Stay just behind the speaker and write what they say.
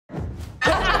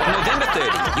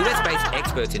4:30, US-based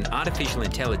experts in artificial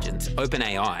intelligence,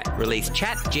 OpenAI, released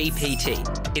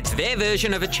ChatGPT. It's their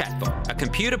version of a chatbot, a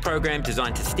computer program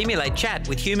designed to stimulate chat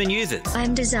with human users.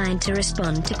 I'm designed to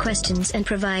respond to questions and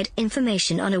provide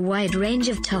information on a wide range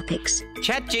of topics.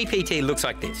 ChatGPT looks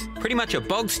like this. Pretty much a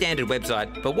bog-standard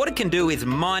website, but what it can do is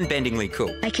mind-bendingly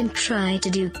cool. I can try to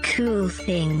do cool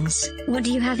things. What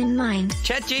do you have in mind?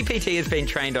 ChatGPT has been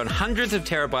trained on hundreds of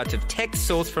terabytes of text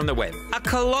sourced from the web, a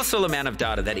colossal amount of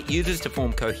data that it uses to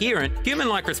form coherent,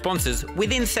 human-like responses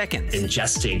within seconds.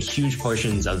 Ingesting huge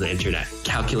portions of the internet,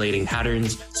 calculating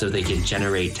patterns so they can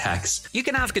generate text. You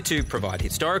can ask it to provide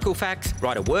historical facts,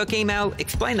 write a work email,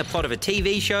 explain the plot of a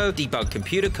TV show, debug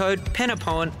computer code, pen a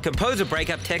poem, compose a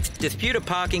breakup text, dispute a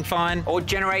parking fine, or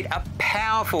generate a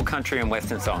powerful country and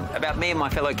western song about me and my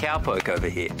fellow cowpoke over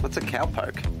here. What's a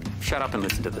cowpoke? Shut up and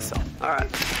listen to the song. All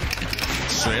right.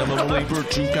 Sam and Willie were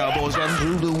two cowboys run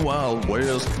through the Wild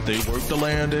West. They worked the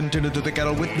land and tended to the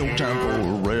cattle with no time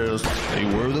for rest. They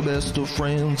were the best of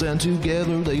friends and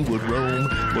together they would roam.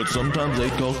 But sometimes they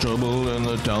caused trouble in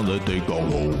the town that they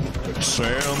called home.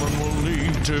 Sam and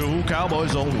Willie, two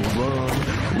cowboys on the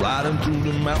run, riding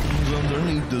through the mountains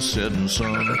underneath the setting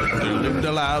sun. They lived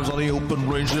their lives on the open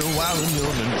range, they're wild and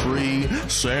young and free.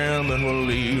 Sam and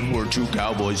Willie were two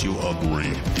cowboys, you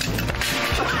agree.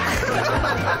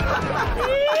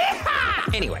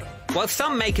 Anyway, while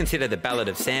some may consider the Ballad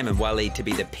of Sam and Waleed to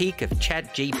be the peak of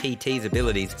ChatGPT's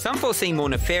abilities, some foresee more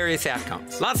nefarious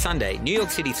outcomes. Last Sunday, New York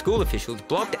City school officials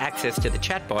blocked access to the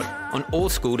chatbot on all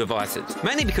school devices,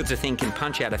 mainly because the thing can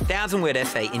punch out a 1,000-word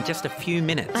essay in just a few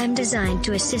minutes. I'm designed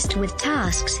to assist with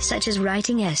tasks such as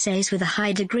writing essays with a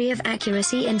high degree of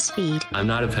accuracy and speed. I'm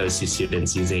not opposed to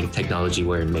students using technology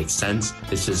where it makes sense.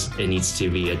 It's just, it needs to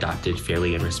be adopted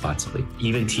fairly and responsibly.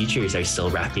 Even teachers are still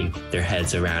wrapping their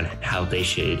heads around how they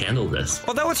should handle this.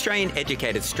 Although Australian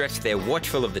educators stress they're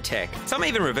watchful of the tech, some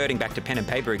even reverting back to pen and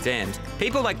paper exams,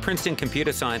 people like Princeton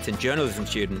computer science and journalism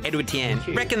student Edward Tian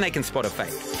reckon they can spot a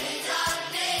fake.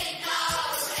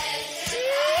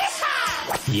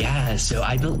 Yeah, so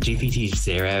I built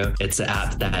GPT-0. It's an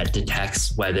app that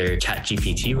detects whether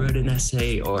ChatGPT wrote an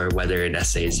essay or whether an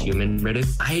essay is human written.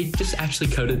 I just actually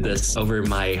coded this over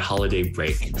my holiday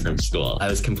break from school. I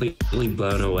was completely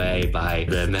blown away by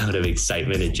the amount of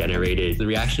excitement it generated. The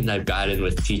reaction I've gotten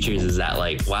with teachers is that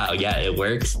like, wow, yeah, it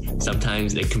works.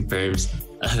 Sometimes it confirms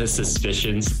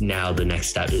suspicions. Now the next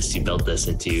step is to build this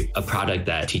into a product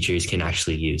that teachers can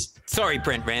actually use. Sorry,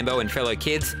 Brent Rambo and fellow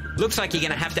kids. Looks like you're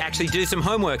going to have to actually do some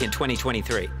homework in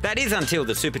 2023. That is until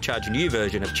the supercharged new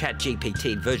version of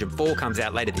ChatGPT version 4 comes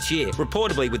out later this year,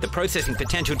 reportedly with the processing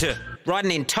potential to write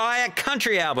an entire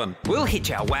country album. We'll hitch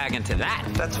our wagon to that.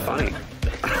 That's funny.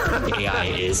 AI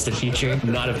is the future.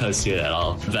 I'm not opposed to it at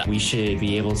all. But we should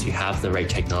be able to have the right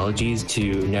technologies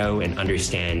to know and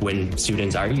understand when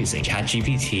students are using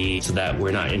ChatGPT so that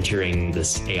we're not entering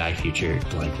this AI future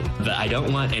blindly. But I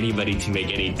don't want anybody to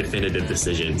make any definitive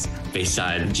decisions based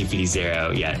on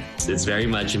GPT-0 yet. It's very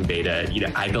much in beta. You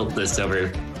know, I built this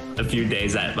over a few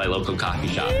days at my local coffee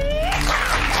shop.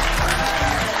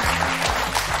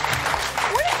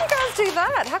 Do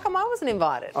that? How come I wasn't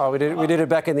invited? Oh, we did it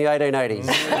back in the 1880s.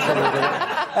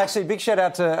 Actually, big shout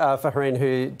out to Fahreem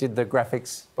who did the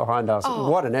graphics behind us. Oh.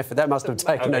 What an effort. That must have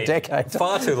taken a decade.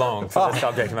 Far too long for the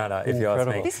subject matter, if you ask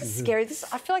me. This is scary.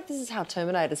 I feel like this is how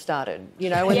Terminator started. You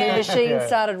know, when the machines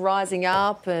started rising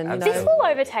up and, you know... This will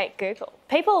overtake Google.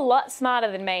 People a lot smarter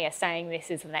than me are saying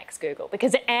this is the next Google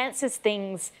because it answers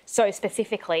things so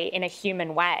specifically in a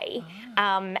human way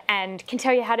and can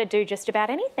tell you how to do just about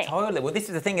anything. Totally. Well, this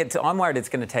is the thing. I'm worried it's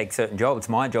going to take certain jobs.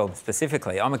 My job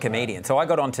specifically. I'm a comedian. So I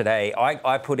got on today.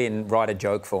 I put in write a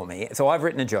joke for me. So I've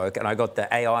written a joke and I got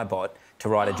the AI bot to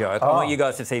write a joke. I want you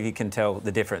guys to see if you can tell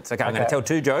the difference. Okay, I'm going to tell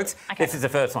two jokes. Okay. This is the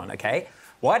first one, okay?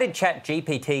 Why did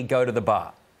ChatGPT go to the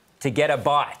bar? To get a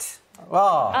bite.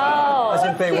 As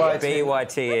in B-Y-T-E.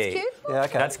 B-Y-T-E. That's cute. Yeah,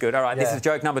 okay. That's good. All right, this is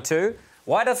joke number 2.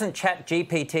 Why doesn't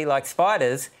ChatGPT like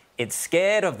spiders? It's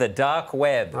scared of the dark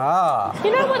web. You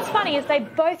know what's funny is they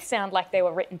both sound like they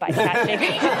were written by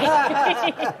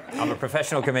ChatGPT. I'm a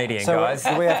professional comedian, so guys.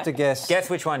 Do we have to guess? Guess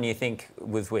which one you think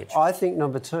was which. I think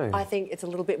number 2. I think it's a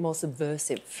little bit more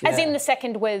subversive. As in the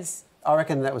second was... I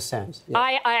reckon that was Sam's. Yeah.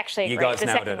 I actually agree. You guys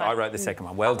nailed it. I wrote the second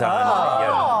one. Well done.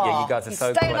 Yeah, you guys are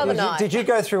so clever. Did you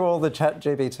go through all the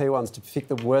ChatGPT ones to pick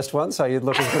the worst one so you'd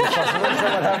look as good as possible? Is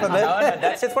that what happened there? No,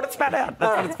 that's just what it's spat out.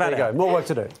 That's what it's spat out. There you go. More work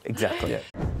to do. Exactly. Yeah.